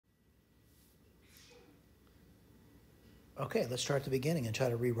Okay, let's start at the beginning and try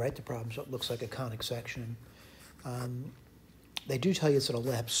to rewrite the problem so it looks like a conic section. They do tell you it's an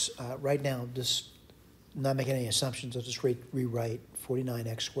ellipse. Right now, just not making any assumptions, I'll just rewrite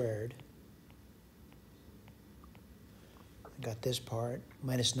 49x squared. I got this part,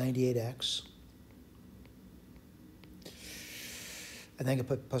 minus 98x. And then I can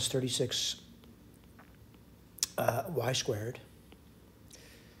put plus 36 y squared.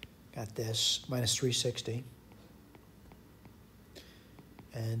 Got this, minus 360.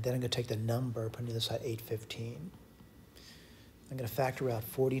 And then I'm going to take the number, put it to the side, 815. I'm going to factor out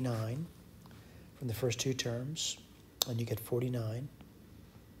 49 from the first two terms, and you get 49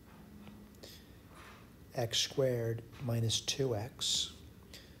 x squared minus 2x.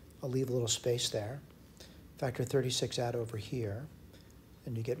 I'll leave a little space there. Factor 36 out over here,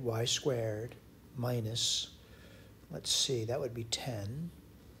 and you get y squared minus, let's see, that would be 10.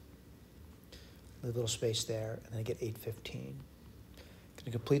 Leave a little space there, and then I get 815.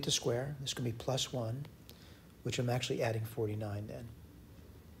 Going to complete the square. This is going to be plus 1, which I'm actually adding 49 then.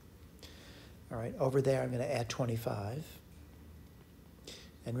 All right, over there I'm going to add 25.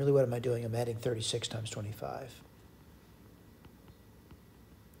 And really what am I doing? I'm adding 36 times 25.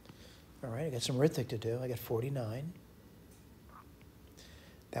 All right, I got some arithmetic to do. I got 49.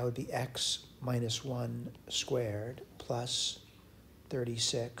 That would be x minus 1 squared plus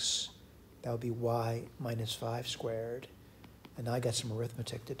 36. That would be y minus 5 squared. And now I got some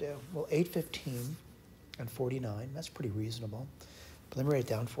arithmetic to do. Well, 815 and 49, that's pretty reasonable. But let me write it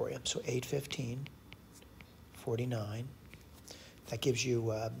down for you. So 815, 49, that gives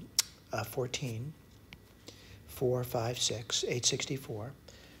you 14, 4, 5, 6, 864.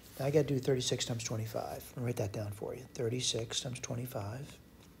 Now I got to do 36 times 25. Let me write that down for you. 36 times 25.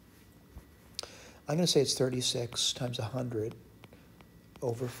 I'm going to say it's 36 times 100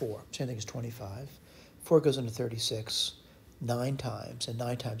 over 4. Same thing as 25. 4 goes into 36 9 times, and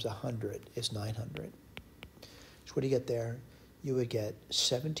 9 times 100 is 900. So what do you get there? You would get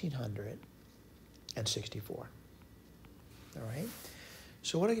 1,764. All right?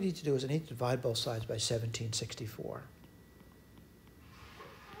 So what I need to do is I need to divide both sides by 1764.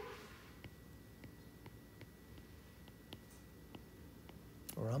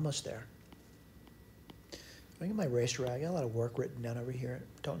 We're almost there. I get my eraser rag. I got a lot of work written down over here.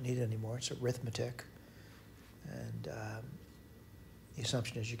 Don't need it anymore. It's arithmetic. And the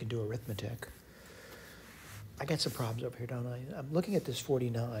assumption is you can do arithmetic. I got some problems over here, don't I? I'm looking at this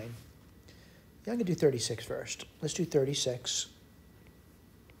 49. Yeah, I'm going to do 36 first. Let's do 36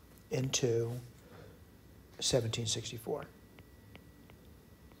 into 1764.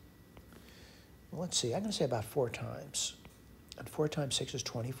 Well, let's see. I'm going to say about 4 times. And 4 times 6 is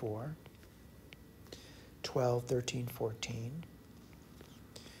 24. 12, 13, 14.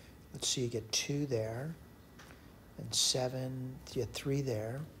 Let's see, you get 2 there. And 7, you get 3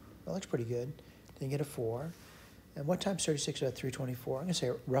 there. That looks pretty good. Then you get a 4. And what times 36 about 324? I'm going to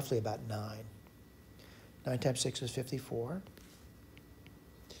say roughly about 9. 9 times 6 is 54.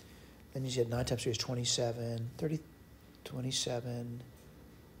 Then you get 9 times 3 is 27. 30, 27.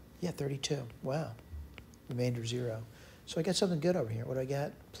 Yeah, 32. Wow. Remainder 0. So I got something good over here. What do I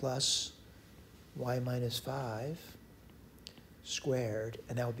get? Plus y minus 5 squared,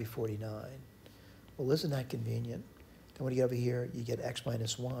 and that would be 49. Well, isn't that convenient? Then when you get over here, you get x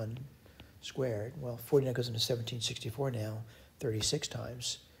minus 1 squared. Well, 49 goes into 1764 now, 36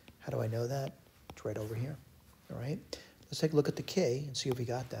 times. How do I know that? It's right over here. All right? Let's take a look at the key and see if we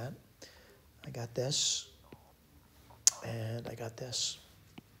got that. I got this, and I got this.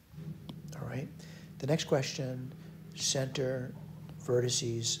 All right? The next question, center,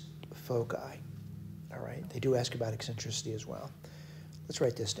 vertices, foci. All right? They do ask about eccentricity as well. Let's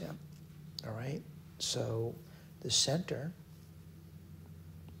write this down. All right? So the center,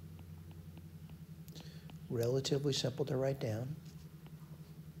 relatively simple to write down,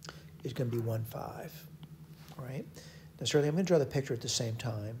 is going to be 1, 5. All right? Now, certainly, I'm going to draw the picture at the same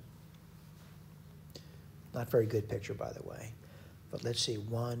time. Not very good picture, by the way. But let's see,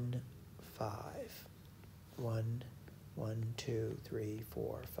 1, 5. 1, 1, 2, 3,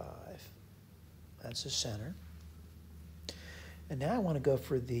 4, 5. That's the center. And now I want to go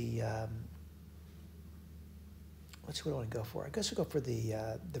for the, let's see what I want to go for. I guess I'll go for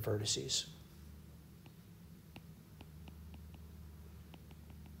the vertices.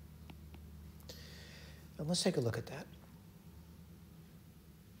 And let's take a look at that.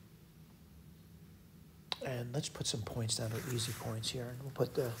 And let's put some points down, or easy points here. And we'll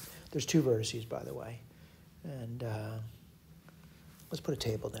put there's 2 vertices, by the way. And let's put a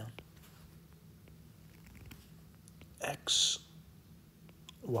table down. X,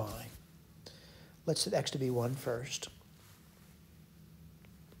 y. Let's set x to be 1 first.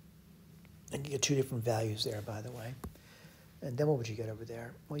 And you get two different values there, by the way. And then what would you get over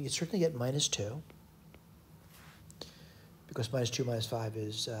there? Well, you'd certainly get minus 2, because minus 2 minus 5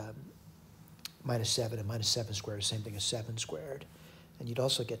 is minus 7, and minus 7 squared is the same thing as 7 squared. And you'd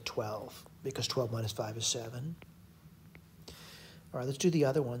also get 12, because 12 minus 5 is 7. All right, let's do the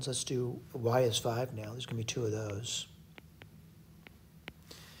other ones. Let's do y is 5 now. There's going to be 2 of those.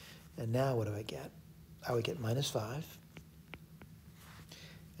 And now what do I get? I would get minus 5.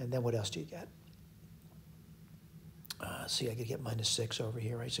 And then what else do you get? See, I could get minus 6 over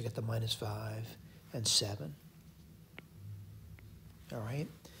here, right? So I get the minus 5 and 7. All right.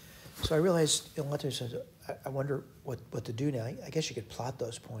 So I realized, you know, I wonder what to do now. I guess you could plot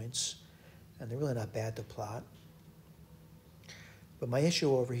those points, and they're really not bad to plot. But my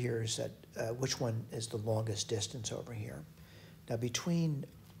issue over here is that which one is the longest distance over here? Now, between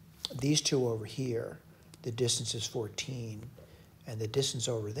these two over here, the distance is 14, and the distance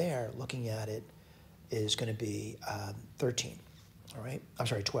over there, looking at it, is going to be 13, all right? I'm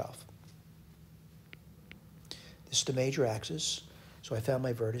sorry, 12. This is the major axis, so I found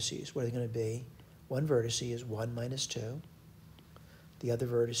my vertices. What are they going to be? One vertice is 1 minus 2. The other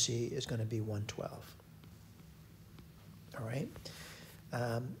vertice is going to be 112, all right?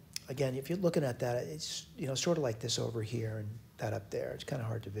 Again, if you're looking at that, it's, you know, sort of like this over here and that up there. It's kind of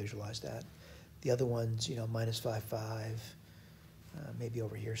hard to visualize that. The other one's, you know, minus 5, 5, maybe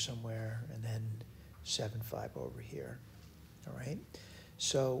over here somewhere, and then 7, 5 over here, all right?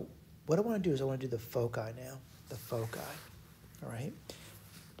 So what I want to do is I want to do the foci now, the foci, all right?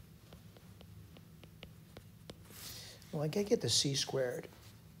 Well, I can get the c squared.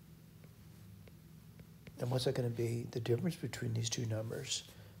 And what's that going to be? The difference between these two numbers.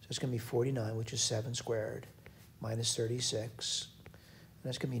 So it's going to be 49, which is 7 squared, minus 36. And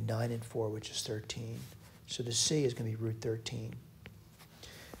that's going to be 9 and 4, which is 13. So the c is going to be root 13.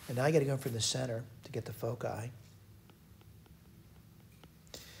 And now I got to go from the center to get the foci.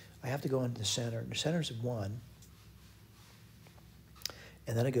 I have to go into the center. The center is 1.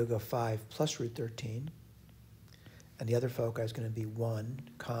 And then I go 5 plus root 13. And the other foci is going to be 1,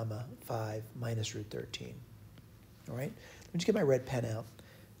 comma, 5 minus root 13. All right? Let me just get my red pen out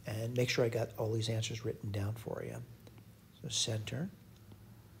and make sure I got all these answers written down for you. So center,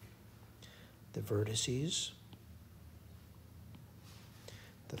 the vertices,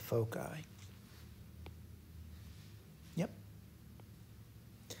 the foci. Yep.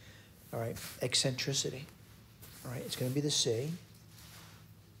 All right, eccentricity. All right, it's going to be the C.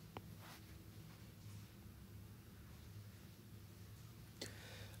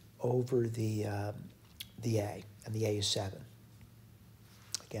 Over the A, and the A is 7.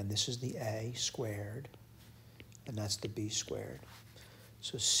 Again, this is the A squared, and that's the B squared.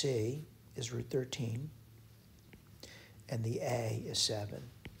 So C is root 13, and the A is 7.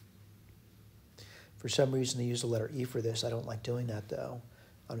 For some reason, they use the letter E for this. I don't like doing that, though.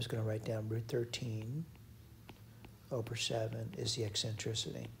 I'm just going to write down root 13 over 7 is the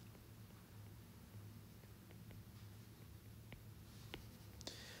eccentricity.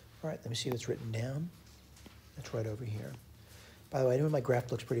 All right, let me see what's written down. That's right over here. By the way, I know my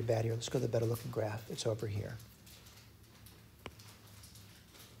graph looks pretty bad here. Let's go to the better looking graph. It's over here.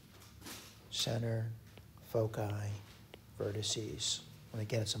 Center, foci, vertices. And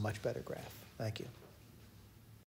again, it's a much better graph. Thank you.